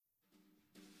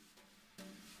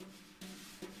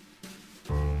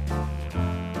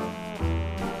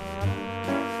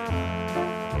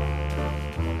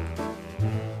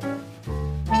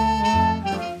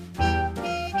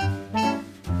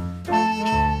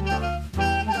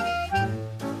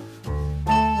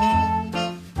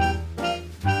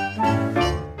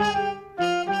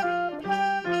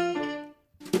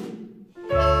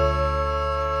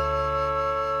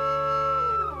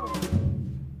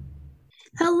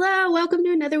Hello, welcome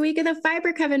to another week of the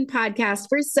Fiber Coven podcast.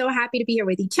 We're so happy to be here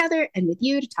with each other and with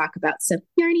you to talk about some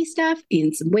yarny stuff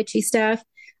and some witchy stuff.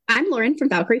 I'm Lauren from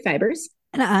Valkyrie Fibers.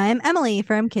 And I'm Emily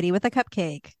from Kitty with a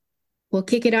Cupcake. We'll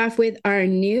kick it off with our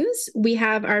news. We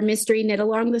have our mystery Knit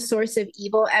Along the Source of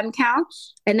Evil MCAL,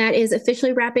 and that is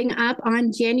officially wrapping up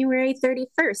on January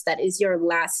 31st. That is your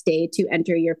last day to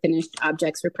enter your finished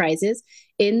objects for prizes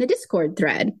in the Discord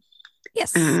thread.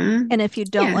 Yes. And if you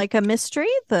don't yeah. like a mystery,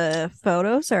 the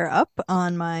photos are up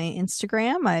on my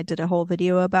Instagram. I did a whole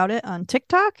video about it on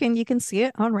TikTok, and you can see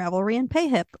it on Ravelry and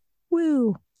Payhip.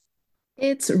 Woo.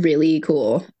 It's really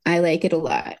cool. I like it a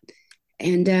lot.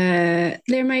 And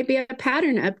there might be a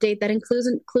pattern update that includes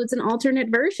an alternate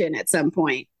version at some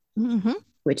point,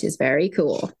 which is very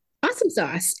cool. Awesome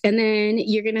sauce. And then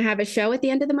you're going to have a show at the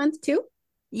end of the month too?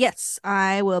 Yes,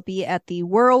 I will be at the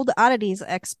World Oddities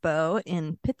Expo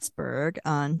in Pittsburgh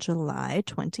on July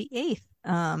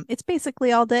 28th. It's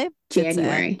basically all day.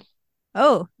 January.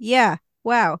 Oh, yeah.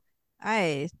 Wow.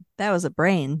 That was a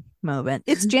brain moment.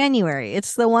 It's January.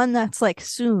 It's the one that's like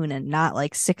soon and not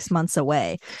like 6 months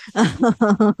away.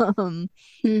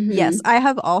 Yes, I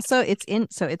have also it's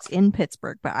in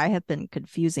Pittsburgh, but I have been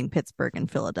confusing Pittsburgh and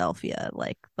Philadelphia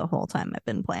like the whole time I've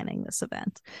been planning this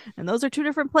event. And those are two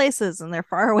different places and they're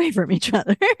far away from each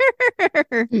other.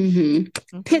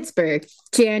 Pittsburgh,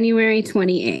 January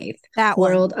 28th. That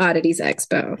World Oddities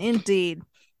Expo. Indeed.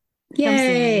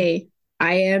 Yay.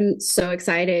 I am so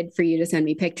excited for you to send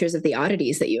me pictures of the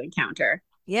oddities that you encounter.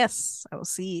 Yes, I will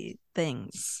see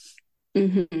things.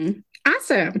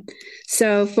 Awesome.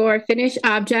 So for finished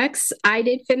objects, I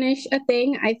did finish a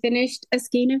thing. I finished a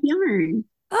skein of yarn.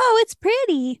 Oh, it's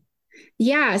pretty.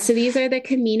 Yeah, so these are the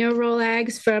Camino roll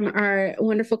eggs from our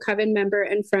wonderful Coven member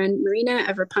and friend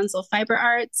Marina of Rapunzel Fiber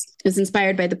Arts. It was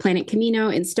inspired by the planet Camino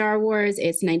in Star Wars.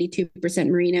 It's 92%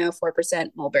 merino, 4%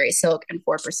 mulberry silk, and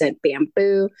 4%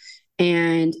 bamboo.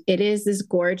 And it is this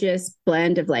gorgeous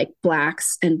blend of like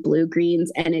blacks and blue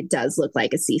greens, and it does look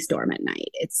like a sea storm at night.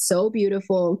 It's so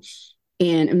beautiful.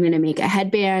 And I'm going to make a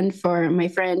headband for my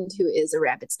friend who is a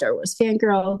rabid Star Wars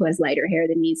fangirl who has lighter hair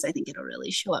than me. So I think it'll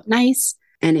really show up nice.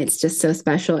 And it's just so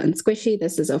special and squishy.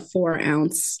 This is 4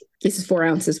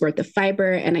 ounces worth of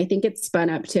fiber. And I think it's spun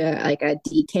up to like a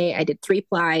DK. I did 3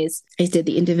 plies. I did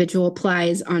the individual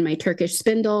plies on my Turkish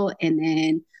spindle and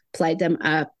then plied them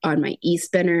up on my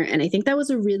e-spinner. And I think that was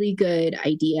a really good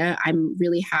idea. I'm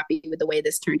really happy with the way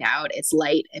this turned out. It's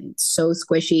light and so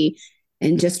squishy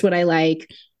and just what I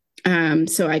like.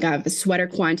 So I got the sweater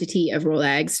quantity of roll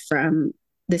eggs from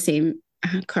the same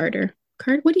Carter.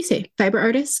 What do you say? Fiber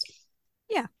artist?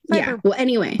 Yeah. Well,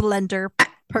 anyway. Blender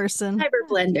person. Fiber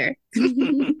blender.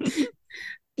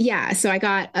 Yeah, so I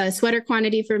got a sweater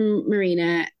quantity from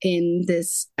Marina in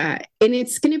this, and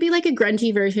it's going to be like a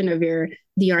grungy version of the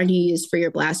yarn you used for your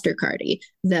blaster cardi.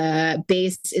 The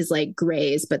base is like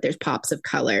grays, but there's pops of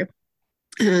color.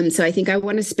 So I think I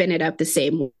want to spin it up the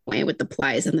same way with the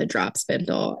plies and the drop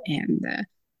spindle and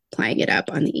plying it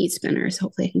up on the e-spinner. So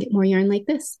hopefully I can get more yarn like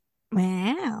this.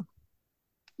 Wow.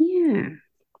 Yeah.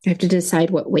 I have to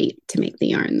decide what weight to make the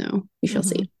yarn, though. We shall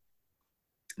see.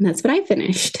 And that's what I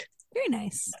finished. Very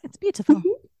nice. It's beautiful.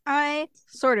 I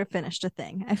sort of finished a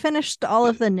thing. I finished all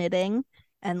of the knitting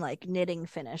and like knitting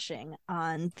finishing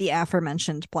on the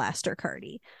aforementioned blaster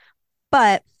cardi.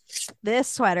 But this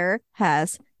sweater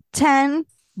has 10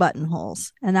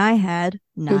 buttonholes and I had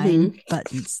 9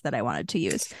 buttons that I wanted to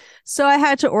use. So I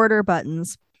had to order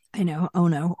buttons. I know, oh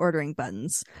no, ordering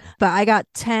buttons. But I got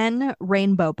 10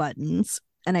 rainbow buttons.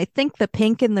 And I think the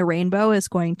pink in the rainbow is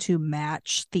going to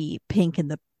match the pink in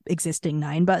the existing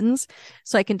 9 buttons.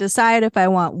 So I can decide if I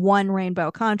want one rainbow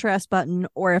contrast button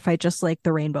or if I just like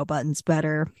the rainbow buttons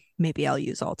better. Maybe I'll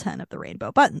use all 10 of the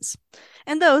rainbow buttons.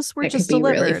 And those were just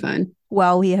delivered really fun.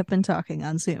 While we have been talking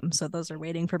on Zoom. So those are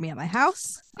waiting for me at my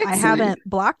house. Excellent. I haven't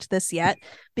blocked this yet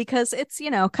because it's,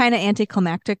 kind of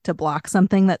anticlimactic to block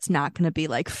something that's not going to be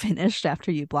like finished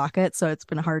after you block it. So it's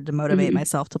been hard to motivate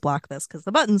myself to block this because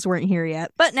the buttons weren't here yet.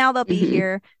 But now they'll be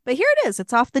here. But here it is.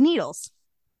 It's off the needles.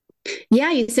 Yeah,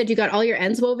 you said you got all your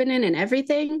ends woven in and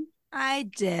everything.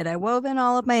 I did. I wove in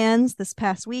all of my ends this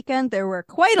past weekend. There were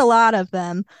quite a lot of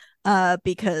them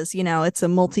because, it's a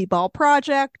multi-ball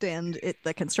project and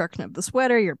the construction of the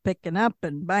sweater, you're picking up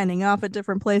and binding off at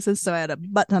different places. So I had a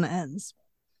butt ton of ends.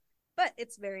 But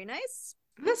it's very nice.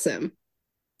 Awesome.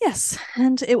 Yes,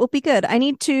 and it will be good. I'm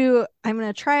going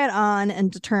to try it on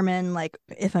and determine like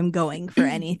if I'm going for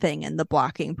anything in the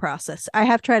blocking process. I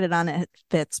have tried it on, it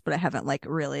fits, but I haven't like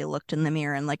really looked in the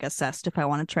mirror and like assessed if I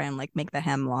want to try and like make the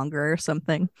hem longer or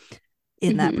something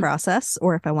in that process,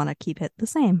 or if I want to keep it the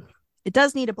same. It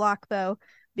does need a block though,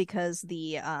 because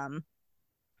the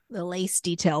the lace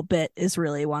detail bit is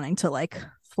really wanting to like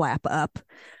flap up.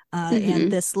 And Mm-hmm.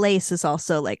 this lace is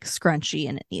also like scrunchy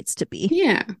and it needs to be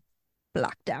Yeah.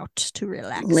 blocked out to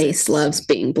relax Lace it. loves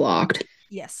being blocked.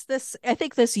 Yes, I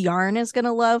think this yarn is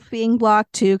gonna love being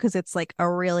blocked too because it's like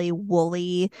a really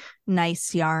woolly,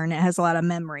 nice yarn. It has a lot of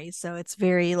memory, so it's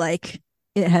very like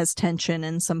it has tension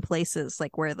in some places,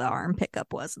 like where the arm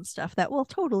pickup was and stuff. That will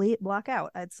totally block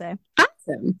out, I'd say.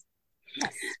 Awesome.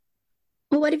 Yes.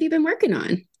 Well, what have you been working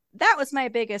on? That was my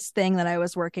biggest thing that I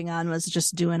was working on was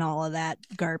just doing all of that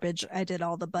garbage. I did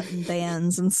all the button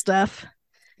bands and stuff.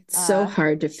 It's so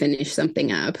hard to finish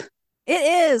something up.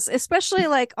 It is, especially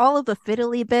like all of the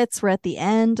fiddly bits were at the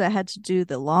end. I had to do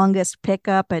the longest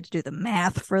pickup. I had to do the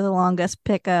math for the longest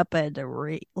pickup. I had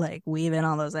to like weave in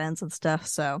all those ends and stuff.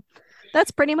 So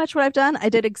that's pretty much what I've done. I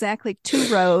did exactly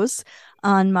 2 rows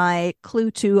on my Clue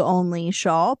 2 only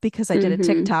shawl because I did a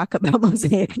TikTok about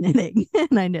mosaic knitting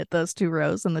and I knit those 2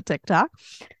 rows in the TikTok.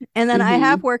 And then I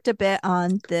have worked a bit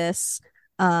on this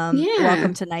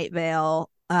Welcome to Night Vale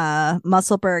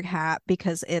Musselburgh hat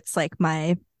because it's like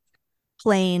my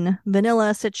plain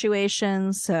vanilla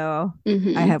situation. So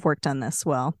I have worked on this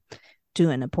while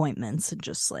doing appointments and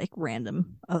just like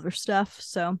random other stuff.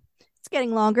 So it's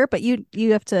getting longer, but you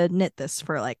have to knit this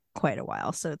for like quite a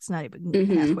while. So it's not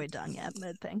even halfway done yet,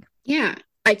 I think. Yeah.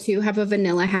 I too have a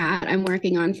vanilla hat I'm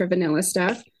working on for vanilla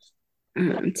stuff.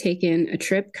 I'm taking a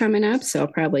trip coming up, so I'll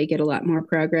probably get a lot more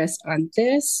progress on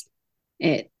this.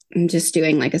 I'm just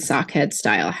doing like a sock head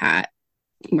style hat.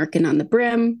 I'm working on the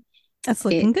brim. That's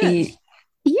looking good.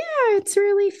 Yeah, it's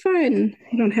really fun.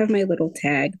 I don't have my little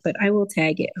tag, but I will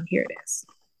tag it. Oh, here it is.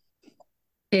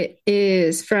 It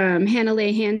is from Hannah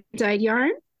Lay Hand Dyed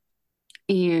Yarn,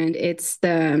 and it's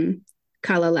the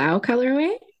Kalalau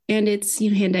colorway, and it's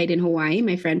hand dyed in Hawaii.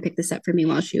 My friend picked this up for me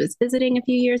while she was visiting a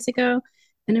few years ago,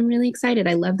 and I'm really excited.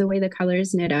 I love the way the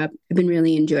colors knit up. I've been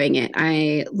really enjoying it.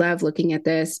 I love looking at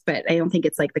this, but I don't think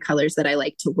it's like the colors that I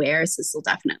like to wear, so this will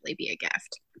definitely be a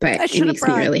gift. But it makes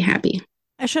me really happy.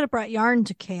 I should have brought yarn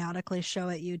to chaotically show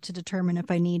at you to determine if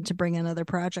I need to bring another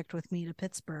project with me to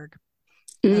Pittsburgh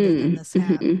other than this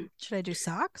hat. Should I do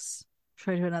socks?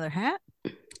 Should I do another hat?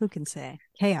 Who can say?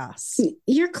 Chaos.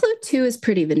 Your Clue 2 is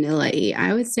pretty vanilla-y.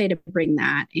 I would say to bring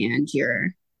that and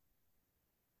your...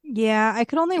 Yeah, I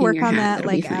could only work on that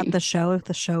like at the show if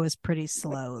the show is pretty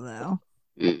slow though.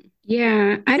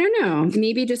 Yeah, I don't know.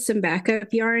 Maybe just some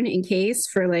backup yarn in case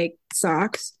for like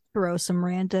socks. Throw some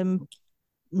random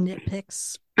knit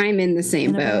picks. I'm in the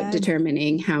same boat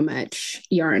determining how much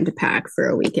yarn to pack for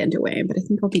a weekend away, but I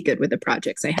think I'll be good with the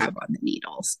projects I have on the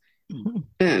needles.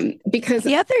 Because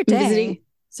the other day,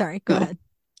 go ahead.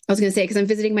 I was going to say, because I'm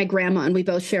visiting my grandma and we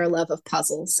both share a love of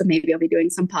puzzles. So maybe I'll be doing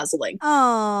some puzzling.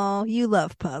 Oh, you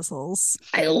love puzzles.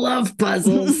 I love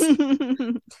puzzles.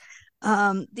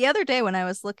 The other day when I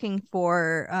was looking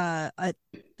for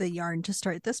the yarn to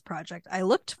start this project, I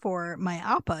looked for my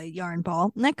Appa yarn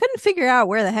ball and I couldn't figure out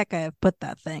where the heck I have put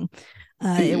that thing.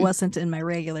 It wasn't in my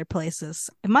regular places.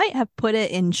 I might have put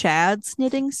it in Chad's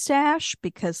knitting stash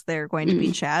because they're going to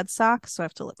be Chad socks, so I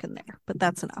have to look in there. But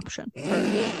that's an option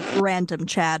for random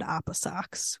Chad Appa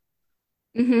socks.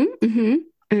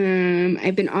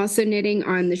 I've been also knitting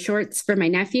on the shorts for my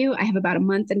nephew. I have about a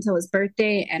month until his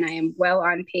birthday, and I am well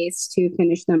on pace to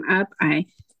finish them up. Oh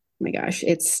my gosh,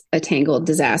 it's a tangled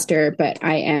disaster, but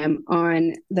I am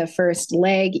on the first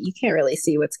leg. You can't really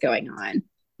see what's going on.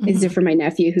 These are for my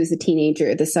nephew, who's a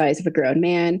teenager, the size of a grown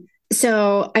man.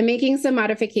 So I'm making some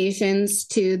modifications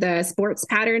to the sports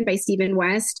pattern by Stephen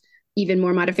West, even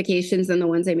more modifications than the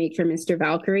ones I make for Mr.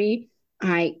 Valkyrie.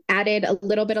 I added a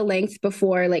little bit of length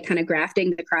before, like kind of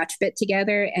grafting the crotch bit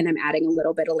together, and I'm adding a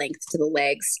little bit of length to the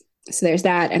legs. So there's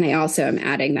that. And I also am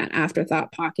adding that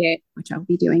afterthought pocket, which I'll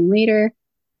be doing later.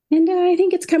 And I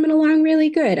think it's coming along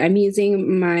really good. I'm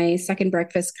using my second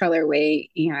breakfast colorway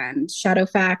and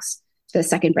Shadowfax. The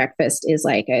second breakfast is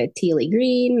like a tealy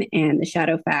green, and the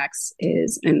Shadowfax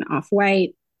is an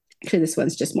off-white. Actually, this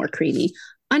one's just more creamy.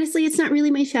 Honestly, it's not really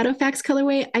my Shadowfax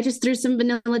colorway. I just threw some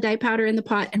vanilla dye powder in the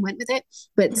pot and went with it,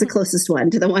 but it's the closest one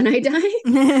to the one I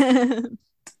dye.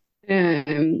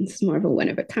 It's more of a one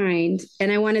of a kind.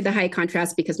 And I wanted the high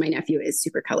contrast because my nephew is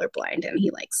super colorblind and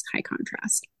he likes high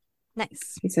contrast.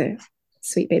 Nice. He's a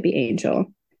sweet baby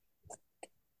angel.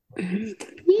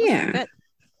 Yeah.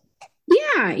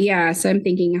 Yeah. So I'm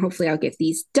thinking hopefully I'll get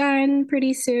these done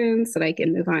pretty soon so that I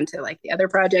can move on to like the other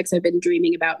projects I've been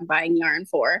dreaming about and buying yarn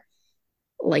for,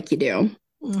 like you do.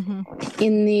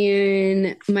 And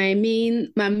then my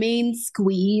main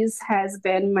squeeze has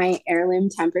been my heirloom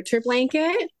temperature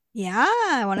blanket. Yeah,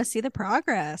 I want to see the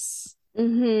progress.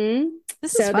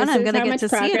 This is fun. I'm going to get to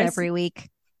see it every week.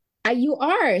 You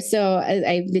are. So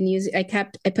I've been using, I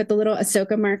put the little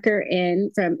Ahsoka marker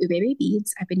in from Ubebe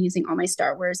Beads. I've been using all my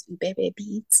Star Wars Ubebe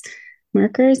Beads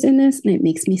markers in this, and it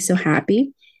makes me so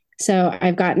happy. So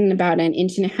I've gotten about an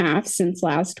inch and a half since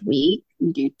last week.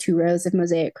 We do 2 rows of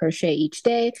mosaic crochet each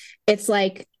day. It's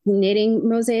like knitting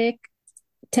mosaic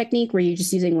technique where you're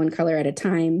just using one color at a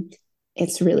time.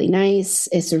 It's really nice.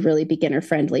 It's a really beginner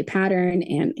friendly pattern,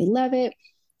 and I love it.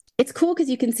 It's cool because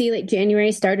you can see like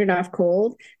January started off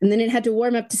cold and then it had to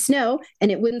warm up to snow and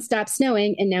it wouldn't stop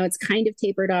snowing. And now it's kind of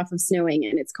tapered off of snowing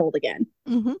and it's cold again.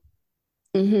 Mm-hmm.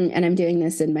 And I'm doing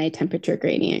this in my temperature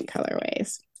gradient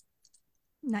colorways.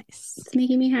 Nice. It's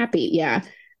making me happy. Yeah,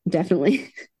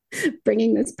 definitely.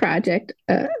 Bringing this project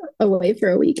away for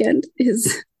a weekend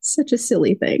is such a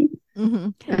silly thing.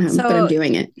 So but I'm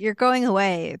doing it. You're going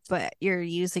away, but you're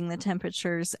using the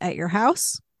temperatures at your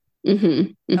house?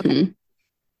 Okay.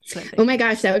 Oh my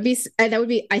gosh, that would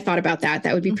be, I thought about that.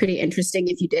 That would be pretty interesting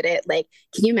if you did it. Like,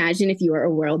 can you imagine if you were a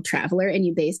world traveler and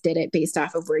you did it based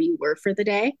off of where you were for the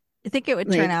day? I think it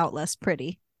would turn out less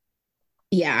pretty.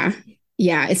 Yeah.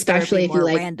 Yeah. Especially if you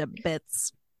like random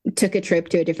bits. Took a trip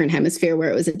to a different hemisphere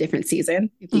where it was a different season.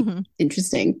 It'd be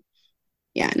interesting.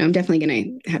 Yeah. No, I'm definitely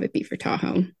going to have it be for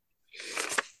Tahoe.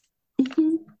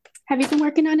 Have you been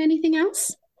working on anything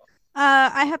else?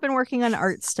 I have been working on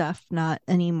art stuff, not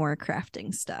any more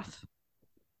crafting stuff.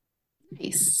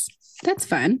 Nice. That's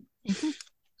fun.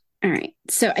 All right.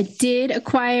 So I did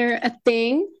acquire a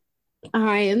thing.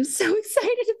 I am so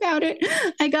excited about it.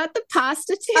 I got the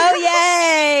pasta tarot.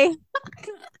 Oh, yay.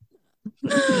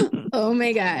 Oh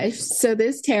my gosh. So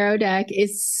this tarot deck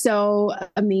is so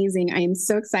amazing. I am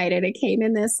so excited. It came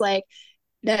in this like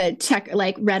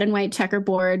red and white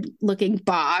checkerboard looking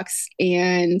box,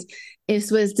 and this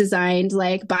was designed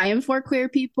like by and for queer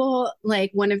people.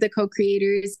 Like one of the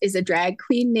co-creators is a drag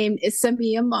queen named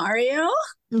Isamiya Mario.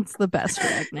 It's the best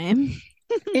drag name.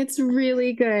 It's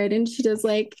really good, and she does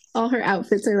like all her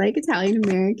outfits are like Italian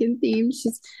American themed.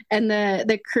 And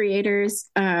the creators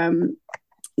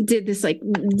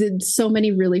did so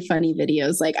many really funny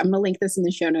videos. Like I'm gonna link this in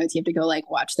the show notes. You have to go like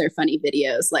watch their funny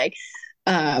videos. Like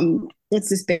it's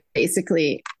just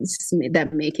basically them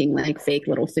making like fake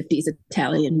little 50s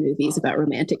Italian movies about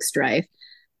romantic strife.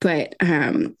 But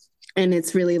and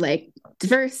it's really like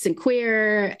diverse and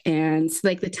queer. And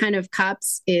like the 10 of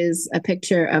Cups is a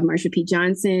picture of Marsha P.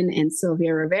 Johnson and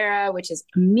Sylvia Rivera, which is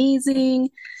amazing.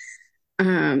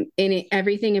 And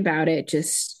everything about it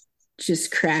just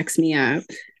cracks me up.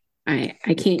 I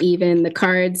can't even. The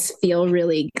cards feel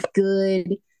really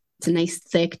good. It's a nice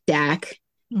thick deck.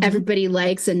 Everybody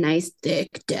likes a nice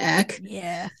thick deck.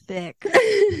 Yeah, thick.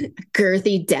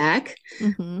 Girthy deck.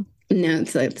 No,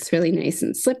 it's really nice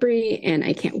and slippery, and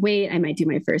I can't wait. I might do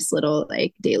my first little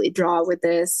like daily draw with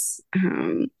this.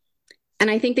 And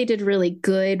I think they did really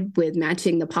good with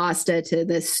matching the pasta to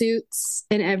the suits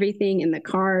and everything and the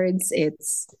cards.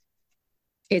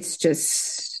 It's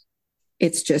just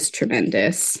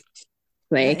tremendous.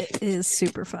 Like it is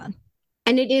super fun.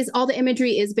 And all the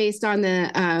imagery is based on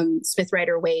the Smith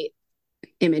Rider-Waite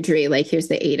imagery. Like here's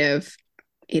the eight of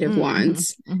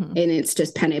wands, and it's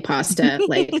just penne pasta,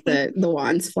 like the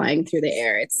wands flying through the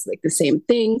air. It's like the same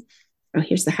thing. Oh,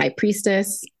 here's the high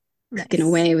priestess cooking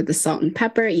away with the salt and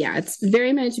pepper. Yeah, it's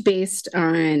very much based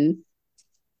on,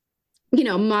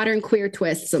 modern queer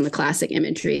twists on the classic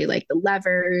imagery, like the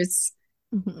levers.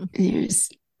 There's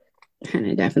kind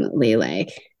of definitely like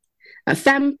a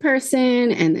femme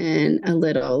person and then a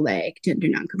little like gender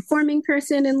nonconforming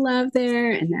person in love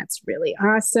there, and that's really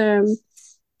awesome.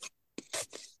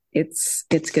 It's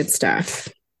good stuff.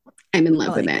 I'm in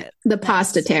love with it. The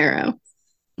pasta tarot.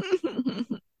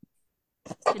 To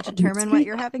determine what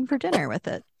you're having for dinner with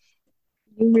it.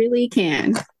 You really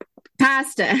can.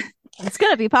 Pasta. It's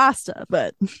gonna be pasta,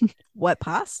 but what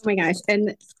pasta? Oh my gosh.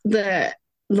 And the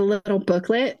little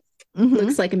booklet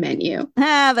looks like a menu.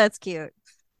 Ah, that's cute.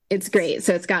 It's great.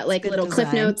 So it's got like little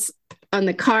clip notes on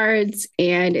the cards,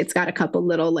 and it's got a couple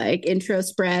little like intro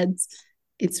spreads.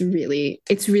 It's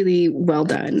really well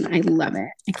done. I love it.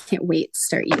 I can't wait to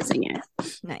start using it.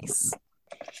 Nice.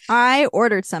 I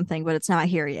ordered something, but it's not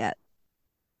here yet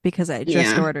because I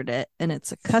just ordered it, and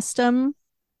it's a custom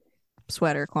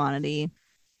sweater quantity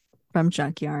from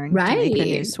Junk Yarn to make a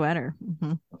new sweater.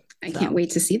 I can't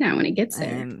wait to see that when it gets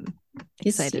there. I'm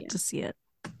excited to see it.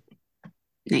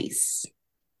 Nice.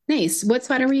 What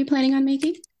sweater were you planning on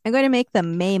making? I'm going to make the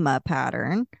Mayma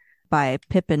pattern by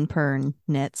Pippin Pern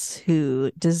Knits,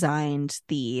 who designed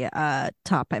the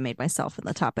top I made myself and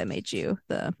the top I made you,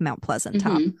 the Mount Pleasant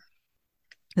top.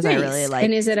 Because I really like.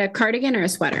 And is it a cardigan or a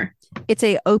sweater? It's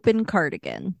a open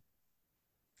cardigan.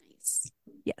 Nice.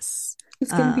 Yes.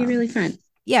 It's going to be really fun.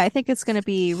 Yeah, I think it's going to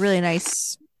be really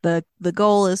nice. The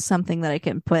goal is something that I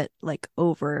can put like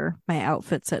over my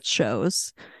outfits at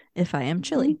shows if I am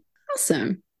chilly.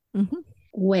 Awesome.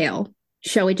 Well,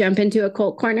 shall we jump into a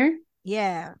cult corner?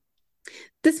 Yeah.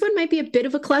 This one might be a bit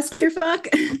of a clusterfuck,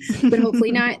 but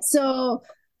hopefully not. So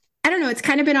I don't know. It's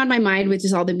kind of been on my mind with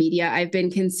just all the media I've been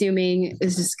consuming.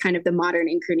 Is just kind of the modern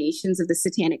incarnations of the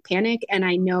Satanic Panic. And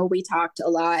I know we talked a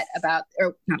lot about,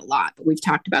 or not a lot, but we've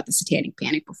talked about the Satanic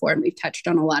Panic before, and we've touched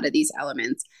on a lot of these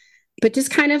elements. But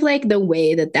just kind of like the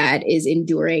way that that is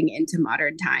enduring into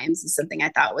modern times is something I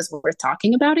thought was worth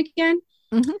talking about again.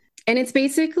 And it's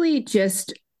basically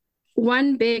just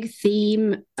one big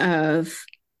theme of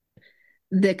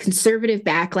the conservative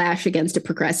backlash against a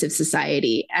progressive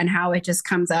society and how it just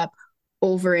comes up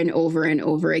over and over and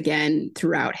over again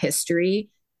throughout history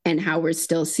and how we're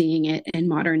still seeing it in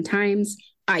modern times.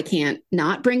 I can't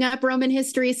not bring up Roman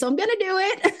history, so I'm going to do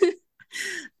it.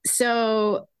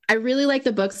 So I really like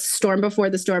the book Storm Before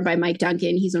the Storm by Mike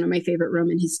Duncan. He's one of my favorite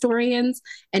Roman historians,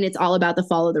 and it's all about the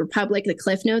fall of the Republic. The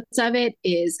cliff notes of it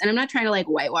is, and I'm not trying to like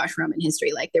whitewash Roman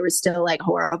history, like there were still like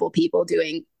horrible people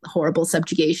doing horrible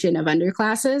subjugation of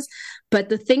underclasses. But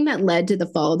the thing that led to the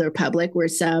fall of the Republic were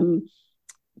some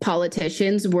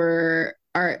politicians were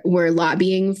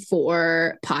lobbying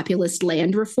for populist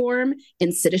land reform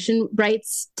and citizenship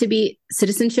rights to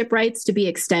be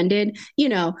extended,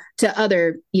 to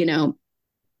other,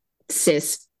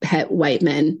 cis het white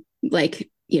men. Like,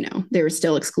 they were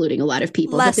still excluding a lot of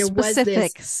people. Less but there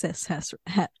specific was cis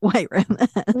het white women.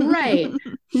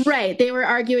 Right. They were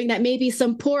arguing that maybe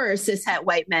some poorer cis het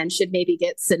white men should maybe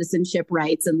get citizenship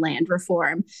rights and land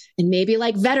reform, and maybe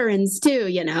like veterans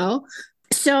too,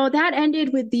 So that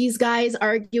ended with these guys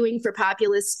arguing for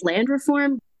populist land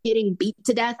reform, getting beat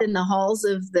to death in the halls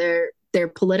of their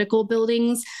political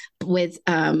buildings with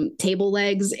table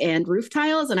legs and roof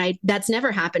tiles. And that's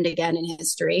never happened again in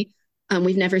history.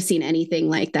 We've never seen anything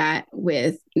like that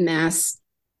with mass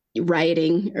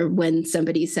rioting or when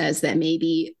somebody says that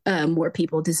maybe more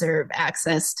people deserve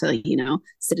access to,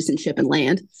 citizenship and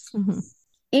land.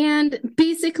 And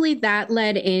basically that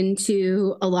led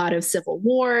into a lot of civil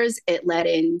wars. It led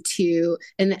into,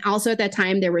 and also at that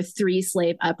time, there were 3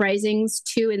 slave uprisings,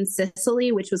 2 in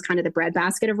Sicily, which was kind of the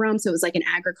breadbasket of Rome. So it was like an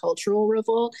agricultural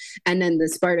revolt. And then the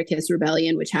Spartacus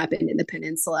rebellion, which happened in the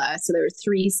peninsula. So there were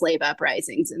 3 slave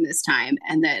uprisings in this time.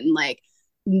 And then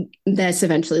this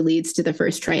eventually leads to the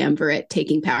first triumvirate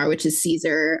taking power, which is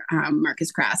Caesar,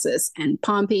 Marcus Crassus, and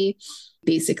Pompey.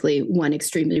 Basically, one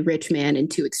extremely rich man and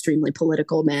 2 extremely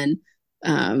political men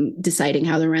deciding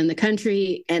how to run the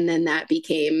country. And then that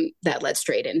led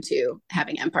straight into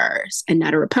having empires and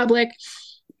not a republic.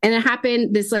 And it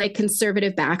happened, this like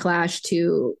conservative backlash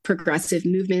to progressive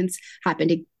movements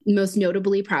happened most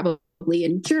notably probably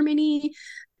in Germany.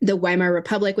 The Weimar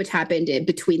Republic, which happened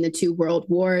between the 2 world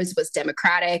wars, was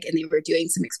democratic, and they were doing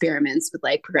some experiments with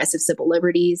like progressive civil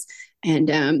liberties. And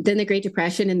then the Great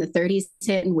Depression in the 30s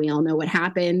hit, and we all know what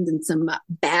happened. And some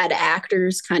bad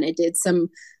actors kind of did some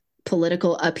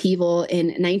political upheaval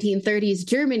in 1930s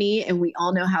Germany, and we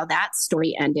all know how that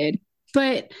story ended.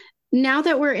 But now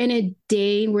that we're in a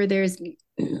day where there's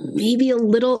maybe a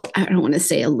little, I don't want to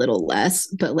say a little less,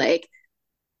 but like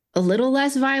a little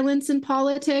less violence in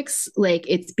politics, like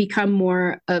it's become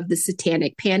more of the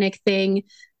Satanic Panic thing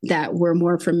that we're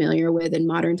more familiar with in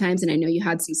modern times. And I know you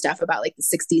had some stuff about like the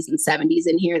 60s and 70s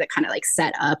in here that kind of like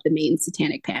set up the main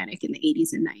Satanic Panic in the 80s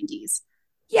and 90s.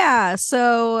 Yeah,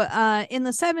 so in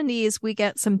the 70s, we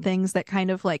get some things that kind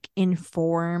of like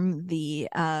inform the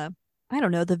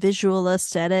the visual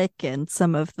aesthetic and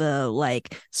some of the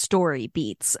like story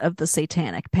beats of the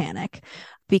Satanic Panic,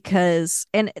 because,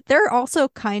 and they're also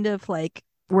kind of like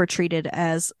were treated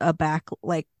as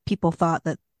like people thought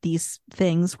that these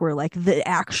things were like the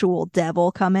actual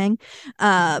devil coming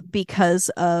because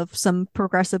of some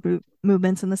progressive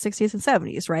movements in the 60s and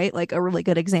 70s, right? Like a really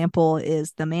good example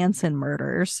is the Manson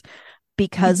murders,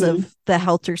 because of the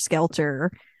Helter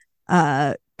Skelter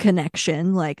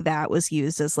connection. Like that was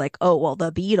used as like, oh well,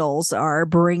 the Beatles are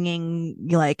bringing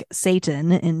like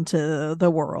Satan into the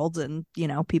world, and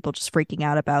people just freaking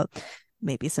out about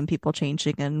maybe some people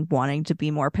changing and wanting to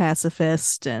be more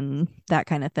pacifist and that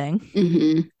kind of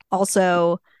thing.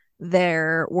 Also,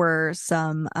 there were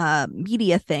some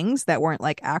media things that weren't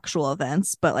like actual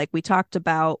events, but like we talked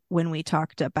about when we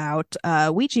talked about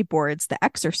Ouija boards, The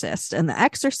Exorcist, and The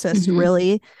Exorcist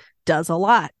really does a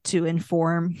lot to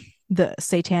inform the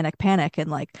Satanic Panic and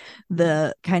like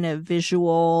the kind of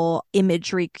visual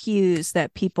imagery cues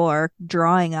that people are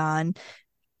drawing on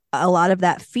a lot of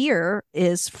that fear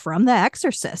is from The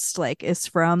Exorcist, like is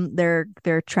from they're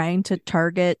trying to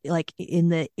target, like in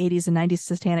the 80s and 90s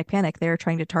Satanic Panic, they're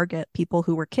trying to target people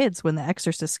who were kids when The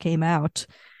Exorcist came out,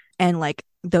 and like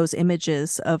those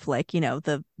images of like, you know,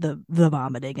 the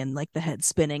vomiting and like the head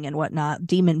spinning and whatnot,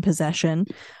 demon possession,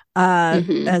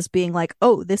 Mm-hmm. as being like,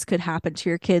 oh, this could happen to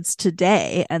your kids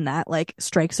today, and that like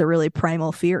strikes a really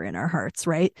primal fear in our hearts,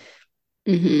 right?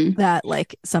 Mm-hmm. That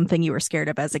like something you were scared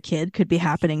of as a kid could be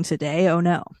happening today. Oh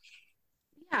no.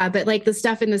 Yeah, but like the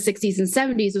stuff in the 60s and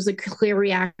 70s was a clear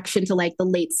reaction to like the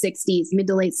late 60s, mid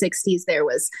to late 60s. There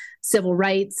was civil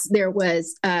rights, there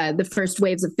was the first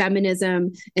waves of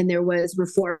feminism, and there was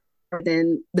reform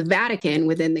within the Vatican,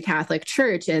 within the Catholic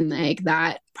Church. And like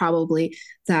that, probably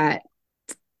that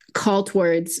call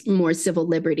towards more civil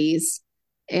liberties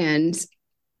and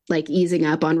like easing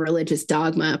up on religious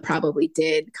dogma probably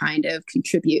did kind of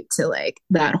contribute to like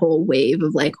that whole wave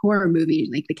of like horror movie,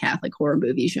 like the Catholic horror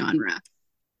movie genre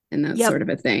and that Yep. sort of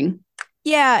a thing.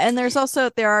 Yeah, and there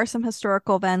are some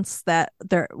historical events that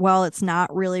there, while it's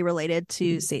not really related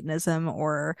to Satanism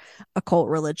or occult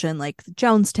religion, like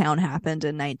Jonestown happened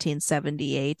in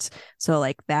 1978. So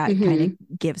like that kind of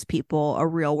Mm-hmm. gives people a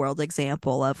real world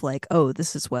example of like, oh,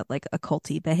 this is what like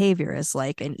occulty behavior is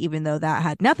like. And even though that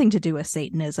had nothing to do with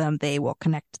Satanism, they will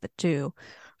connect the two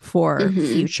for Mm-hmm.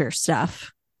 future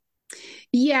stuff.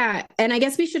 Yeah, and I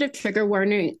guess we should have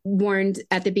warned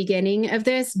at the beginning of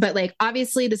this, but like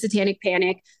obviously the Satanic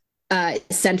Panic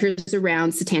centers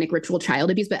around satanic ritual child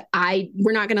abuse, but I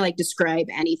we're not going to like describe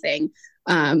anything.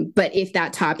 But if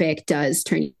that topic does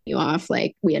turn you off,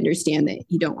 like we understand that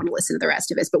you don't want to listen to the rest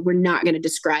of us, but we're not going to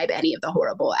describe any of the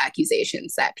horrible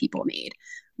accusations that people made.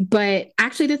 But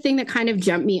actually, the thing that kind of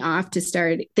jumped me off to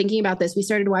start thinking about this, we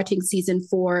started watching season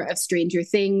 4 of Stranger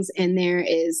Things, and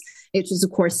it was of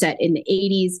course set in the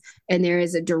 80s, and there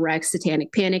is a direct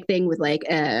Satanic Panic thing with like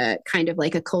a kind of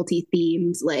like a culty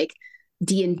themed like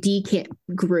D&D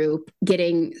group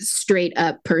getting straight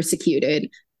up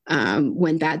persecuted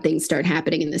when bad things start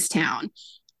happening in this town.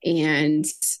 And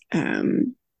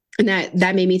um, and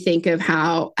that made me think of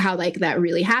how like that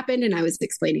really happened. And I was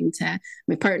explaining to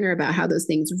my partner about how those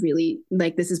things really,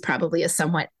 like, this is probably a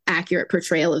somewhat accurate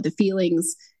portrayal of the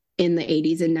feelings in the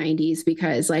 80s and 90s,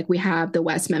 because like we have the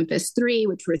West Memphis Three,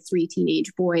 which were 3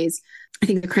 teenage boys. I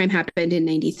think the crime happened in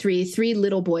 93. 3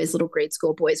 little boys, little grade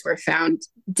school boys, were found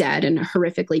dead and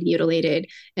horrifically mutilated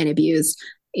and abused.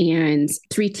 And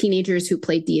 3 teenagers who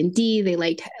played D&D, they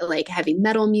liked like heavy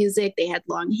metal music, they had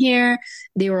long hair,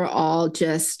 they were all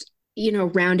just,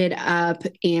 rounded up,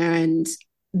 and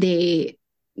they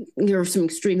there were some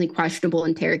extremely questionable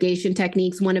interrogation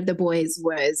techniques. One of the boys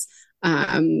was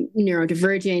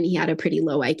neurodivergent. He had a pretty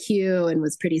low IQ and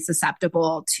was pretty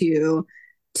susceptible to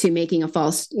making a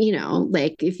false,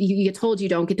 like if you get told you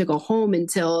don't get to go home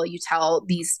until you tell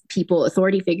these people,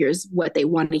 authority figures, what they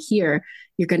want to hear,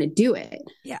 you're going to do it.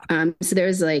 Yeah. So there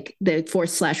was like the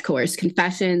forced/coerced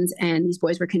confessions, and these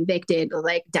boys were convicted of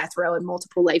like death row and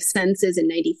multiple life sentences in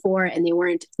 '94, and they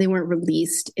weren't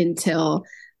released until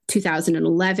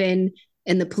 2011.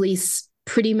 And the police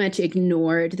pretty much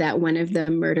ignored that one of the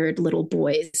murdered little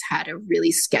boys had a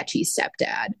really sketchy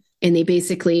stepdad, and they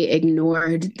basically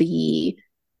ignored the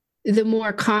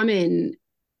more common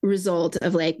result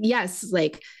of like, yes,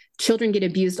 like children get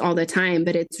abused all the time,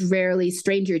 but it's rarely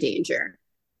stranger danger.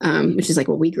 Which is like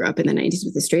what we grew up in the 90s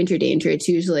with, the stranger danger. It's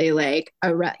usually like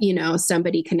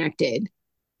somebody connected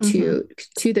Mm-hmm.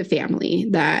 to the family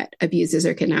that abuses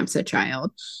or kidnaps a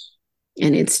child.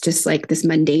 And it's just like this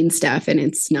mundane stuff, and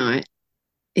it's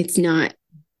not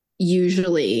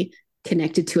usually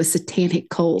connected to a satanic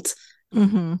cult.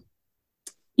 Mm-hmm.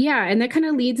 Yeah, and that kind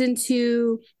of leads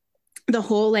into the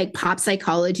whole like pop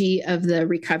psychology of the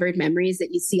recovered memories that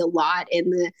you see a lot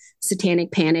in the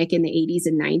Satanic Panic in the 80s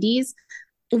and 90s,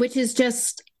 which is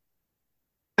just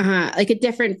like a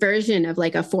different version of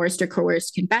like a forced or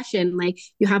coerced confession. Like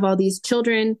you have all these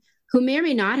children who may or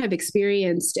may not have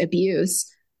experienced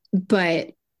abuse,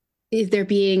 but if they're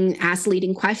being asked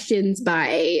leading questions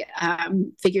by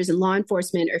figures in law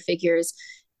enforcement or figures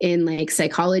in like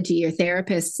psychology or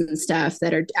therapists and stuff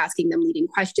that are asking them leading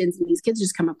questions, and these kids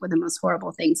just come up with the most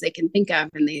horrible things they can think of,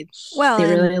 and they Well,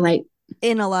 they and really like.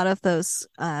 in a lot of those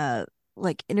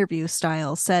like interview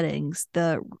style settings,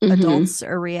 the Mm-hmm. adults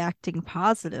are reacting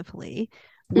positively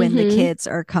when the Mm-hmm. kids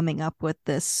are coming up with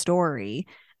this story.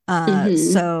 Mm-hmm.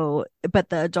 So but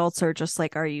the adults are just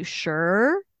like, are you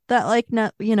sure that like,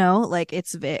 no, like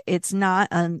it's not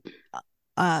an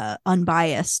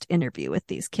unbiased interview with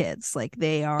these kids, like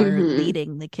they are Mm-hmm.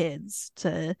 leading the kids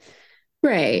to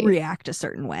Right. react a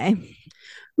certain way.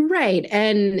 Right.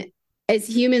 And as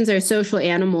humans are social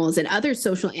animals, and other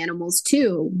social animals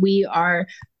too, we're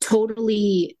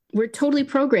totally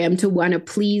programmed to want to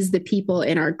please the people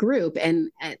in our group.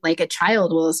 And like a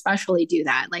child will especially do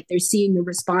that. Like they're seeing the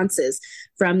responses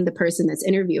from the person that's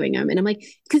interviewing them. And I'm like,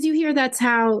 because you hear that's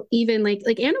how even like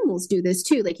animals do this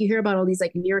too. Like you hear about all these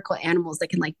like miracle animals that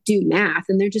can like do math,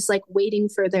 and they're just like waiting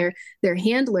for their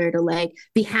handler to like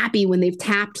be happy when they've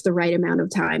tapped the right amount of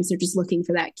times. They're just looking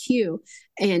for that cue.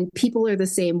 And people are the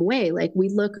same way. Like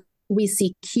we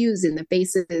see cues in the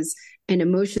faces and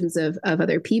emotions of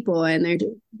other people, and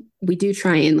we do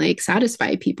try and like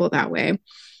satisfy people that way.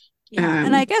 Yeah,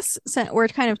 and I guess we're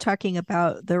kind of talking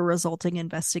about the resulting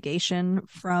investigation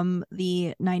from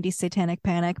the 90s Satanic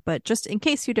Panic, but just in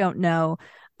case you don't know,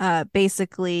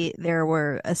 basically there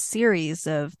was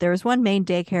one main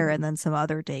daycare and then some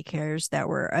other daycares that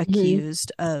were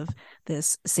accused of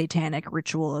this satanic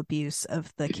ritual abuse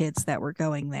of the kids that were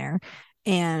going there.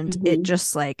 And it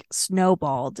just like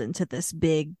snowballed into this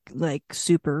big, like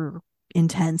super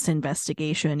intense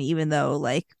investigation, even though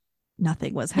like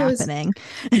nothing was happening.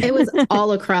 It was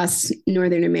all across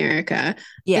Northern America.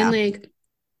 Yeah. And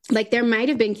like there might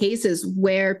have been cases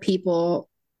where people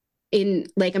in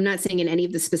like, I'm not saying in any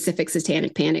of the specific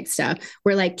Satanic Panic stuff,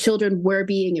 where like children were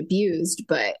being abused,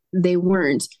 but they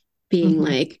weren't being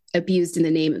like abused in the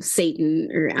name of Satan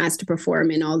or asked to perform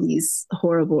in all these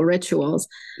horrible rituals.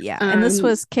 Yeah. And this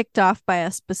was kicked off by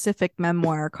a specific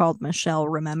memoir called Michelle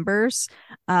Remembers.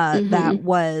 That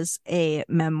was a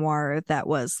memoir that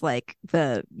was like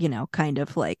the, kind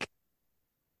of like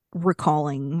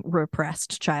recalling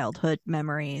repressed childhood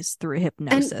memories through a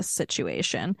hypnosis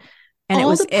situation. And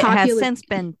it has since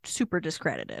been super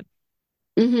discredited.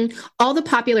 All the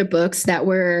popular books that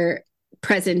were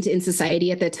present in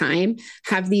society at the time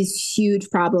have these huge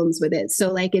problems with it.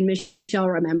 So like in Michelle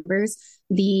Remembers,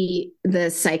 the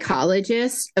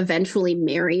psychologist eventually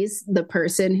marries the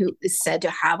person who is said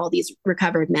to have all these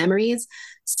recovered memories.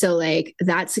 So like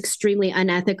that's extremely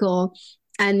unethical.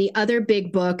 And the other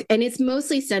big book, and it's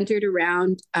mostly centered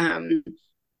around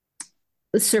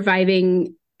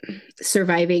surviving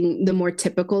the more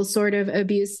typical sort of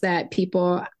abuse that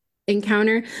people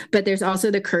encounter, but there's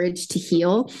also The Courage to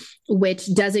Heal,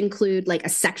 which does include like a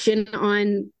section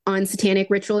on satanic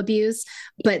ritual abuse.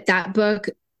 But that book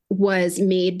was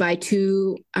made by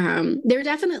two they're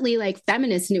definitely like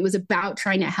feminists, and it was about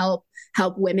trying to help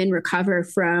women recover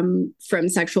from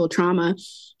sexual trauma,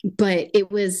 but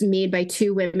it was made by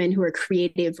two women who are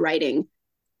creative writing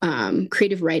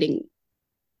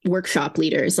workshop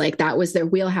leaders. Like that was their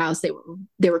wheelhouse. They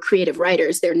were creative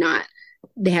writers.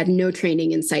 They had no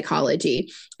training in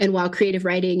psychology. And while creative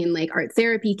writing and like art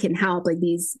therapy can help, like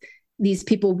these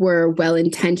people were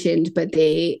well-intentioned, but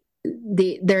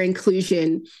their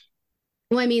inclusion,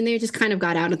 well, I mean, they just kind of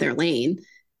got out of their lane.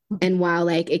 And while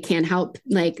like it can help,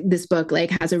 like this book like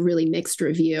has a really mixed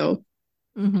review.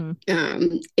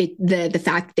 The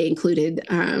fact that they included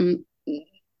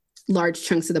large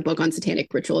chunks of the book on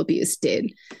satanic ritual abuse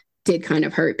did kind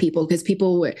of hurt people, because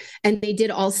people were, and they did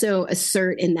also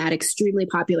assert in that extremely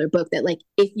popular book that like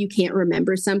if you can't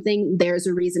remember something, there's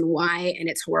a reason why, and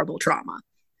it's horrible trauma.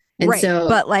 And right. So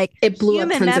but like it blew up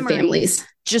tons of families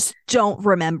just don't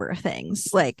remember things.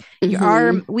 Like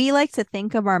we like to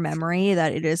think of our memory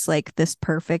that it is like this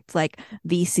perfect like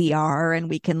VCR, and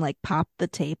we can like pop the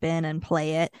tape in and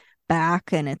play it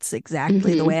back and it's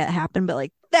exactly the way it happened. But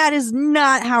like that is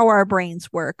not how our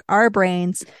brains work. Our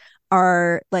brains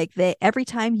are like, every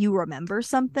time you remember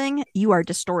something, you are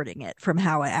distorting it from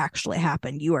how it actually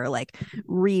happened. You are like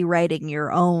rewriting your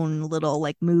own little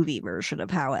like movie version of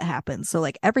how it happened. So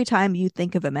like every time you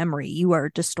think of a memory, you are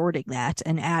distorting that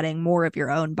and adding more of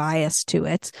your own bias to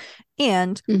it.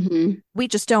 And we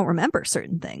just don't remember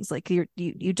certain things. Like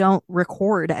you don't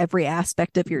record every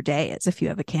aspect of your day as if you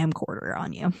have a camcorder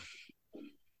on you.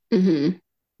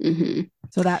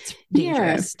 So that's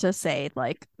dangerous to say,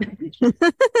 like, if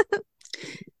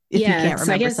you can't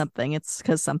remember something, it's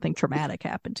because something traumatic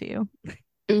happened to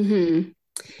you.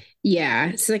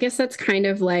 Yeah. So I guess that's kind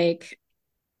of like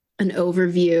an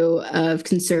overview of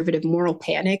conservative moral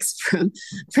panics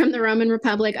from the Roman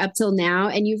Republic up till now.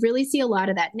 And you really see a lot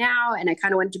of that now. And I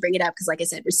kind of wanted to bring it up because, like I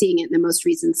said, we're seeing it in the most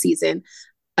recent season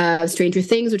of Stranger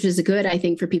Things, which is good, I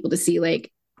think, for people to see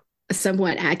like a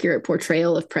somewhat accurate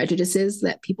portrayal of prejudices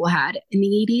that people had in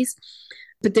the 80s.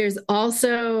 But there's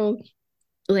also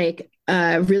like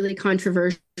a really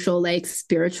controversial like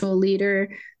spiritual leader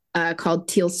called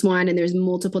Teal Swan, and there's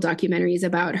multiple documentaries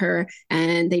about her,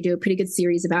 and they do a pretty good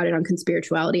series about it on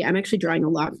Conspirituality. I'm actually drawing a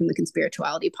lot from the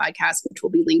Conspirituality podcast, which will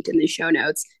be linked in the show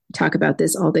notes. We talk about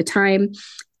this all the time.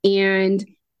 And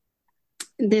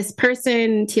this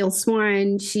person, Teal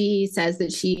Swan, she says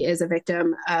that she is a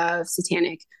victim of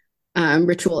satanic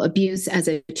ritual abuse as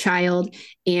a child.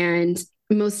 And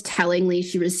most tellingly,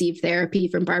 she received therapy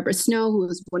from Barbara Snow, who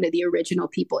was one of the original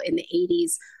people in the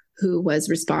 80s who was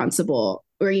responsible,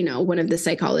 or, you know, one of the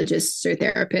psychologists or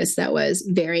therapists that was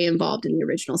very involved in the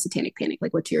original Satanic Panic,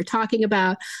 like what you're talking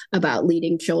about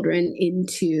leading children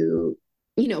into,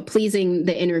 you know, pleasing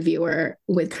the interviewer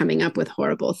with coming up with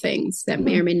horrible things that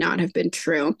may or may not have been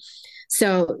true.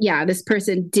 So yeah, this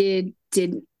person did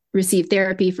receive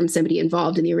therapy from somebody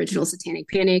involved in the original Satanic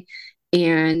Panic.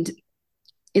 And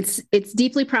it's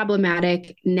deeply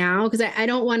problematic now, because I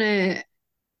don't want to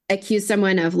accuse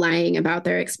someone of lying about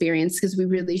their experience, because we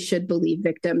really should believe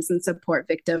victims and support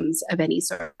victims of any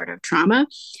sort of trauma.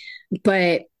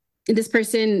 But this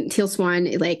person, Teal Swan,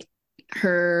 like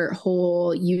her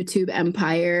whole YouTube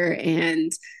empire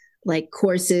and like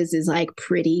courses is like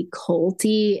pretty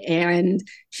culty, and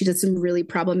she does some really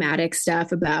problematic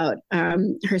stuff about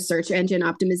her search engine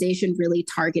optimization, really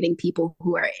targeting people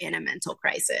who are in a mental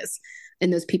crisis.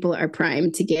 And those people are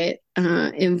primed to get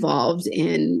involved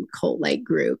in cult-like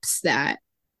groups that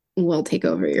will take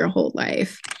over your whole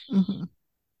life. Mm-hmm.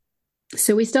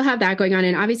 So we still have that going on.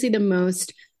 And obviously the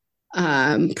most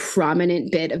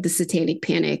prominent bit of the Satanic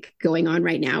Panic going on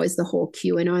right now is the whole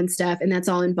QAnon stuff. And that's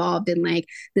all involved in like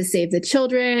the Save the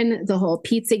Children, the whole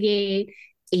Pizzagate,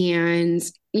 and,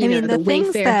 you know, the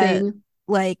Wayfair thing.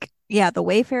 Like, yeah, the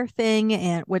Wayfair thing,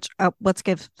 and which let's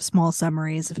give small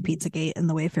summaries of Pizzagate and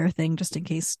the Wayfair thing, just in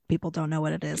case people don't know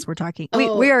what it is. We're talking,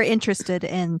 we are interested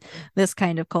in this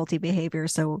kind of culty behavior,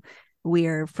 so we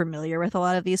are familiar with a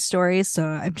lot of these stories. So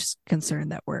I'm just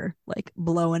concerned that we're like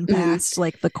blowing past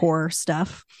like the core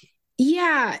stuff.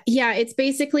 Yeah, it's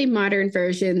basically modern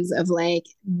versions of like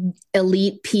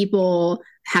elite people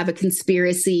have a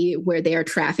conspiracy where they are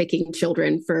trafficking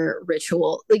children for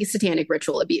ritual, like satanic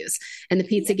ritual abuse. And the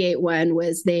Pizzagate one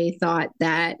was they thought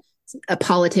that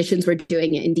politicians were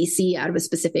doing it in DC out of a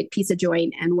specific pizza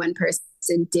joint, and one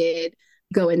person did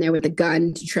go in there with a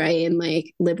gun to try and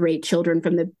like liberate children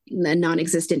from the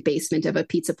non-existent basement of a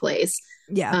pizza place.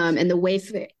 Yeah. And the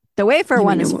Wayfair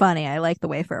one is funny. I like the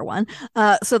Wayfair one.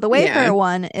 So the Wayfair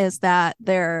one is that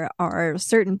there are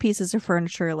certain pieces of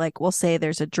furniture, like we'll say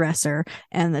there's a dresser,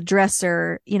 and the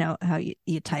dresser, you know, how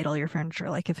you title your furniture,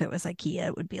 like if it was IKEA,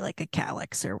 it would be like a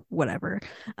Calyx or whatever.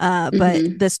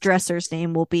 But this dresser's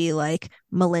name will be like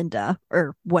Melinda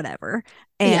or whatever.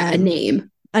 And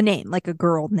a name, like a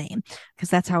girl name, because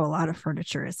that's how a lot of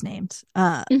furniture is named.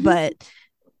 But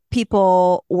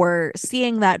people were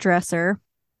seeing that dresser.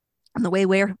 And the way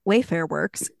Wayfair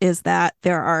works is that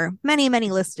there are many, many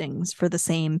listings for the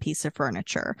same piece of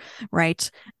furniture,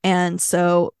 right? And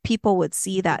so people would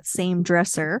see that same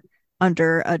dresser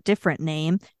under a different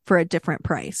name for a different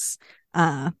price.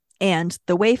 And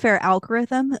the Wayfair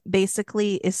algorithm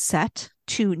basically is set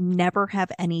to never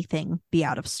have anything be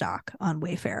out of stock on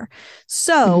Wayfair.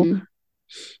 So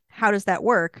how does that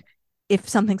work? If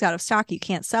something's out of stock, you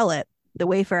can't sell it. The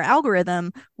Wayfair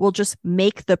algorithm will just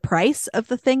make the price of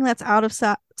the thing that's out of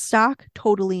stock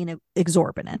totally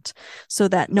exorbitant, so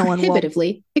that no one will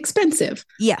prohibitively expensive.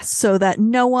 Yes, so that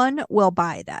no one will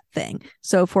buy that thing.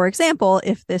 So, for example,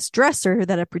 if this dresser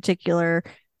that a particular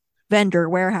vendor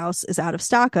warehouse is out of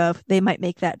stock of, they might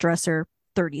make that dresser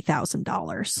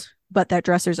 $30,000, but that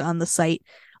dresser's on the site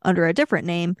under a different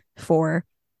name for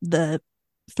the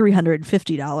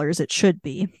 $350 it should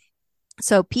be.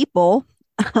 So people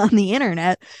on the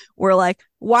internet were like,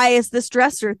 why is this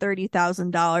dresser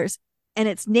 $30,000 and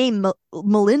it's named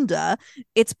Melinda?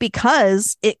 It's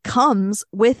because it comes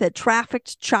with a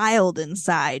trafficked child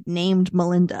inside named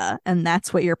Melinda, and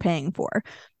that's what you're paying for.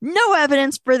 No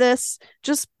evidence for this,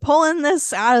 just pulling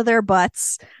this out of their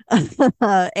butts.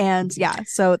 And yeah,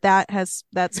 so that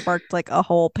sparked like a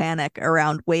whole panic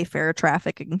around Wayfair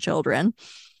trafficking children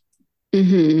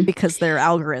because their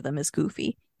algorithm is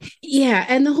goofy. Yeah,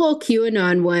 and the whole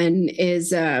QAnon one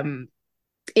is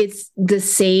it's the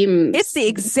same. It's the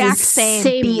exact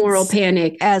same moral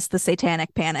panic as the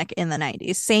Satanic Panic in the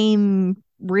 90s. Same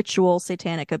ritual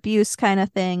satanic abuse kind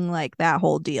of thing, like that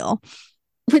whole deal.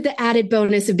 With the added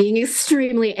bonus of being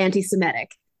extremely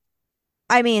anti-Semitic.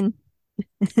 I mean,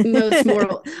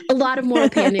 a lot of moral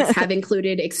panics have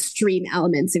included extreme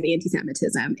elements of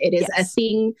anti-Semitism. It is a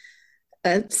thing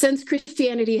since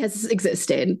Christianity has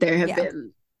existed. There have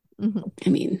been, I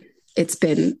mean, it's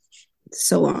been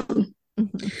so long,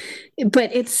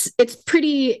 but it's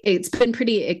been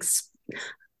pretty.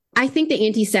 I think the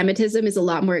anti-Semitism is a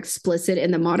lot more explicit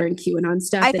in the modern QAnon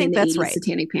stuff than in the 80s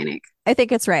Satanic Panic. I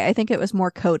think it's right. I think it was more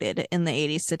coded in the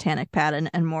 80s Satanic Panic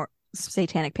and more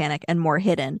satanic panic and more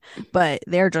hidden, but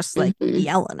they're just like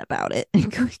yelling about it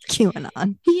and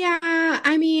QAnon. Yeah,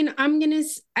 I mean,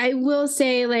 I will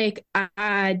say, like,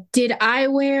 did I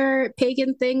wear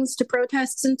pagan things to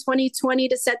protests in 2020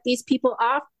 to set these people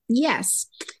off? Yes.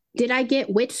 Did I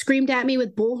get witch screamed at me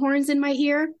with bullhorns in my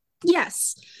ear?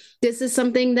 Yes. This is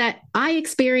something that I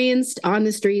experienced on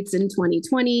the streets in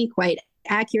 2020 quite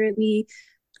accurately.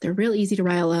 They're real easy to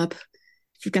rile up.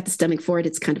 If you've got the stomach for it,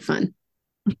 it's kind of fun.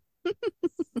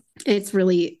 It's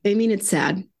really, I mean, it's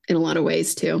sad in a lot of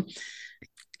ways too.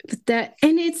 And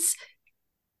it's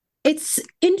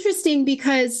interesting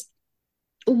because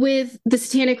with the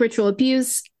satanic ritual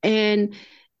abuse, and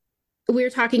we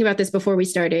were talking about this before we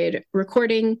started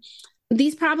recording,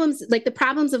 these problems, like the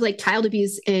problems of like child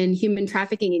abuse and human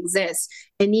trafficking exist,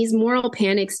 and these moral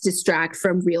panics distract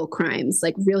from real crimes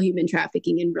like real human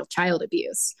trafficking and real child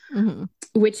abuse,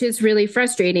 which is really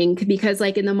frustrating because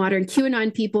like in the modern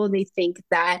QAnon people, they think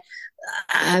that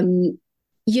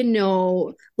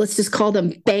let's just call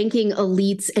them banking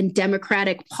elites and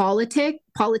democratic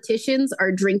politicians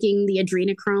are drinking the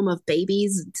adrenochrome of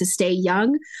babies to stay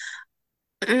young.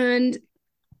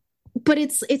 But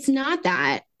it's not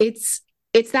that. It's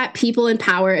that people in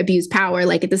power abuse power.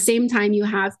 Like at the same time, you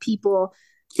have people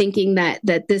thinking that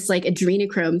this like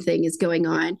adrenochrome thing is going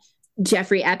on.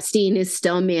 Jeffrey Epstein is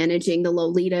still managing the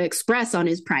Lolita Express on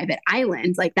his private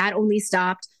island. Like that only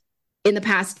stopped in the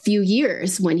past few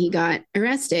years when he got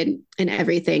arrested and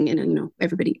everything. And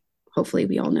everybody, hopefully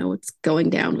we all know what's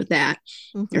going down with that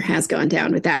or has gone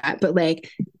down with that. But like,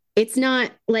 it's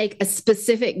not like a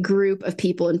specific group of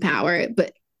people in power,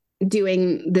 but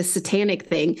doing the satanic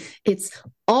thing. It's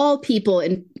all people.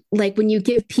 And like, when you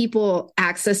give people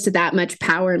access to that much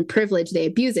power and privilege, they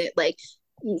abuse it. Like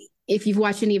if you've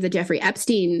watched any of the Jeffrey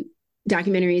Epstein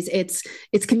documentaries, it's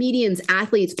comedians,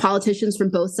 athletes, politicians from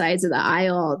both sides of the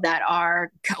aisle that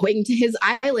are going to his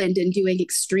island and doing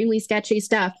extremely sketchy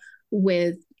stuff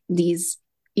with these,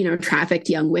 trafficked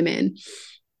young women.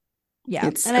 Yeah.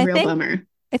 It's a real bummer.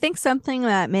 I think something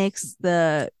that makes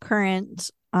the current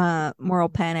moral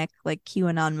panic, like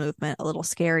QAnon movement, a little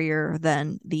scarier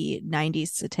than the 90s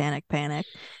satanic panic,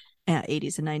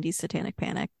 80s and 90s satanic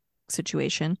panic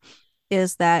situation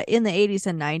is that in the 80s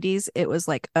and 90s, it was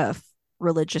like a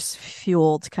religious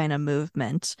fueled kind of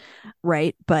movement,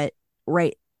 right? But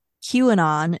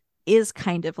QAnon is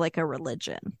kind of like a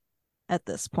religion at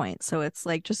this point. So it's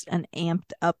like just an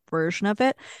amped up version of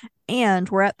it. And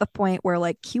we're at the point where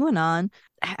like QAnon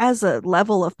has a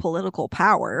level of political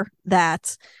power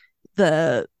that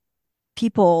the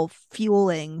people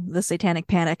fueling the satanic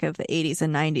panic of the 80s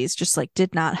and 90s just like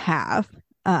did not have.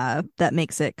 That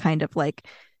makes it kind of like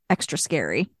extra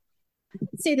scary.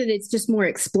 I'd say that it's just more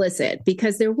explicit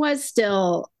because there was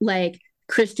still like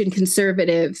Christian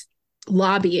conservative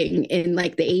lobbying in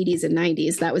like the 80s and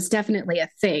 90s. That was definitely a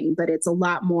thing, but it's a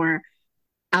lot more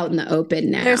out in the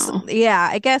open now.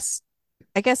 I guess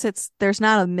there's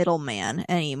not a middleman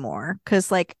anymore because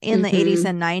like in the 80s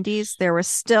and 90s there was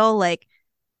still like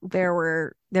there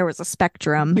was a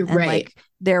spectrum. You're and right. Like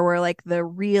there were like the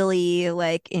really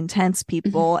like intense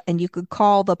people and you could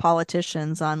call the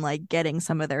politicians on like getting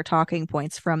some of their talking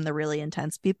points from the really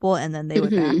intense people and then they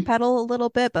would backpedal a little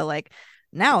bit. But like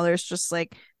now there's just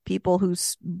like people who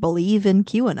believe in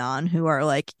QAnon who are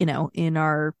like, in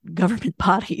our government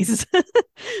bodies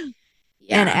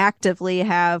and actively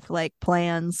have like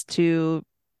plans to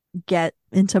get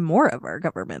into more of our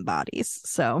government bodies.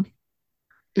 So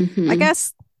I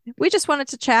guess we just wanted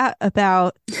to chat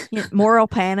about moral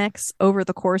panics over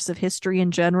the course of history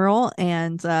in general.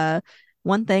 And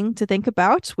one thing to think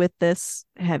about with this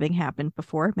having happened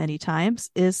before many times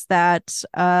is that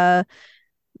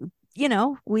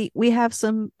we have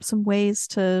some ways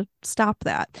to stop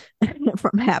that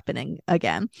from happening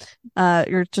again,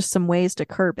 or just some ways to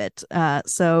curb it.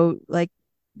 So like,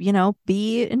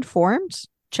 be informed,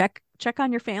 check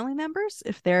on your family members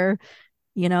if they're,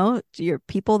 your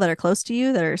people that are close to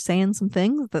you that are saying some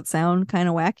things that sound kind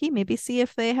of wacky. Maybe see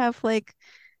if they have like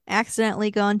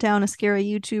accidentally gone down a scary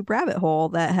YouTube rabbit hole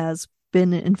that has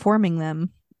been informing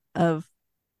them of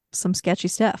some sketchy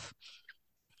stuff.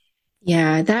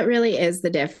 Yeah, that really is the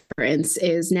difference.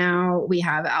 Is now we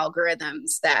have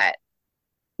algorithms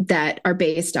that are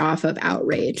based off of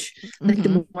outrage. Like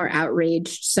the more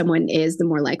outraged someone is, the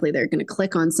more likely they're going to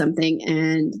click on something,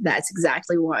 and that's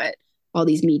exactly what all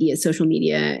these social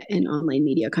media and online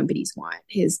media companies want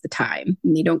is the time,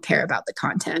 and they don't care about the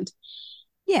content.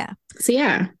 Yeah. So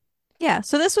yeah, Yeah,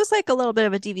 so this was like a little bit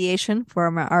of a deviation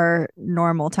from our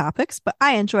normal topics, but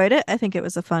I enjoyed it. I think it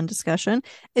was a fun discussion.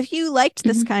 If you liked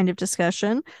this Mhm. kind of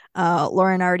discussion,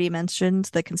 Lauren already mentioned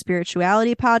the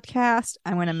Conspirituality podcast.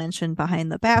 I'm going to mention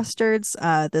Behind the Bastards.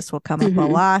 This will come up a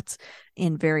Mhm. lot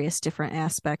in various different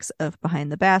aspects of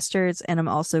Behind the Bastards, and I'm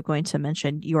also going to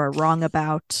mention You Are Wrong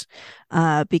About,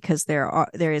 because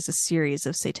there is a series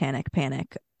of Satanic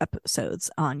Panic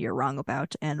episodes on You're Wrong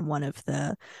About, and one of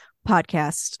the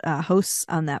podcast hosts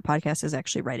on that podcast is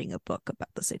actually writing a book about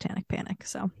the Satanic Panic.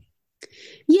 So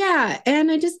Yeah, and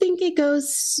I just think it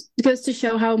goes to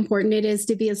show how important it is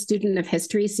to be a student of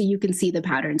history, so you can see the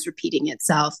patterns repeating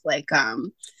itself. Like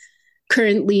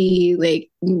currently,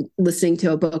 like listening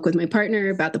to a book with my partner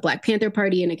about the Black Panther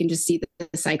Party, and I can just see the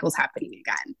cycles happening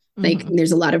again. Like mm-hmm.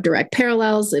 there's a lot of direct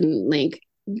parallels, and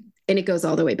it goes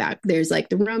all the way back. There's like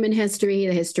the Roman history,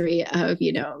 the history of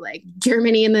like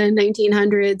Germany in the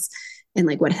 1900s, and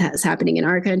like what is happening in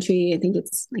our country. I think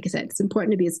it's, like I said, it's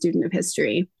important to be a student of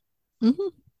history. Mm-hmm.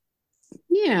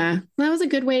 Yeah, that was a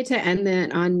good way to end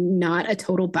that on not a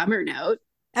total bummer note.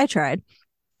 I tried.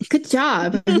 Good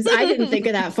job. I didn't think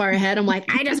of that far ahead. I'm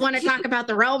like, I just want to talk about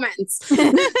the Romans.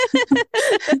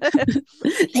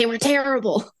 They were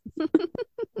terrible.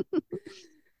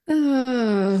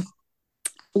 Uh,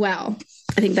 well,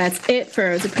 I think that's it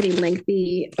for a pretty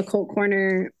lengthy occult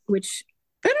corner, which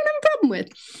I don't have a problem with.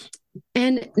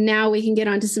 And now we can get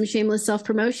on to some shameless self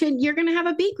promotion. You're going to have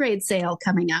a B grade sale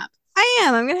coming up. I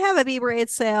am. I'm going to have a B-Braid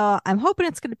sale. I'm hoping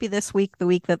it's going to be this week, the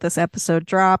week that this episode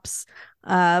drops.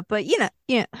 But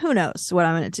who knows what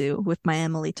I'm going to do with my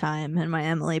Emily time and my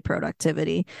Emily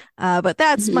productivity. But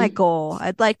that's my Mm-hmm. goal.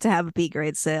 I'd like to have a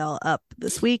B-Grade sale up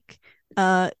this week.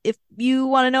 If you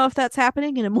want to know if that's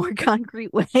happening in a more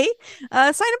concrete way, sign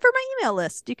up for my email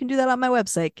list. You can do that on my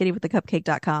website,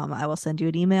 kittywiththecupcake.com. I will send you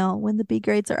an email when the B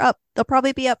grades are up. They'll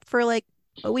probably be up for like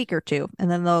a week or two, and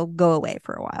then they'll go away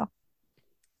for a while.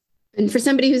 And for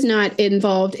somebody who's not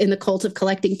involved in the cult of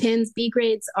collecting pins, B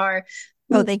grades are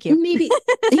Oh, thank you. maybe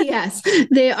yes,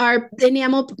 they are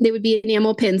enamel. They would be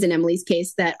enamel pins in Emily's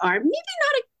case that are maybe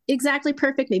not exactly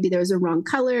perfect. Maybe there was a wrong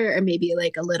color, or maybe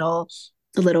like a little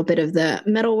bit of the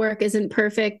metalwork isn't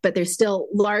perfect, but they're still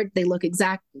large. They look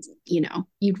exact.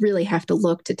 You'd really have to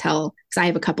look to tell. Because I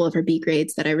have a couple of her B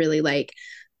grades that I really like.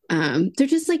 They're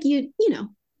just like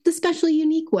the special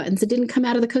unique ones. It didn't come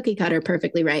out of the cookie cutter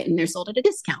perfectly right, and they're sold at a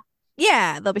discount.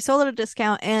 Yeah, they'll be sold at a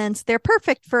discount, and they're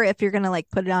perfect for if you're gonna like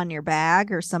put it on your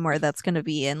bag or somewhere that's gonna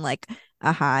be in like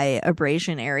a high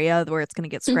abrasion area where it's gonna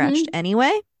get scratched Mm-hmm.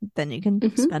 anyway. Then you can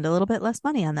Mm-hmm. spend a little bit less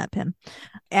money on that pin.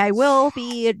 I will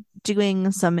be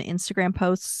doing some Instagram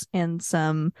posts and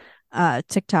some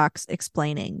TikToks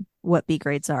explaining what B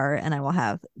grades are, and I will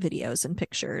have videos and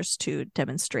pictures to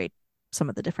demonstrate some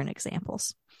of the different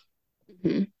examples.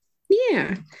 Mm-hmm.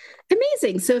 Yeah,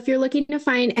 amazing. So if you're looking to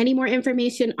find any more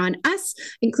information on us,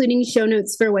 including show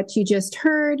notes for what you just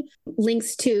heard,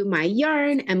 links to my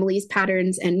yarn, Emily's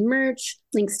patterns and merch,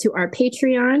 links to our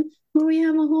Patreon, where we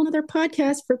have a whole other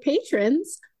podcast for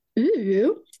patrons.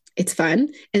 Ooh, it's fun.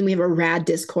 And we have a rad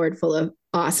Discord full of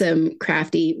awesome,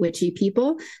 crafty, witchy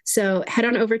people. So head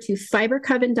on over to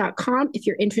fibercoven.com if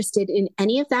you're interested in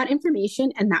any of that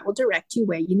information, and that will direct you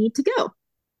where you need to go.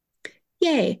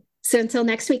 Yay. So until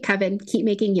next week, Coven, keep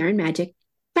making yarn magic.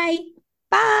 Bye.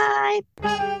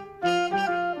 Bye.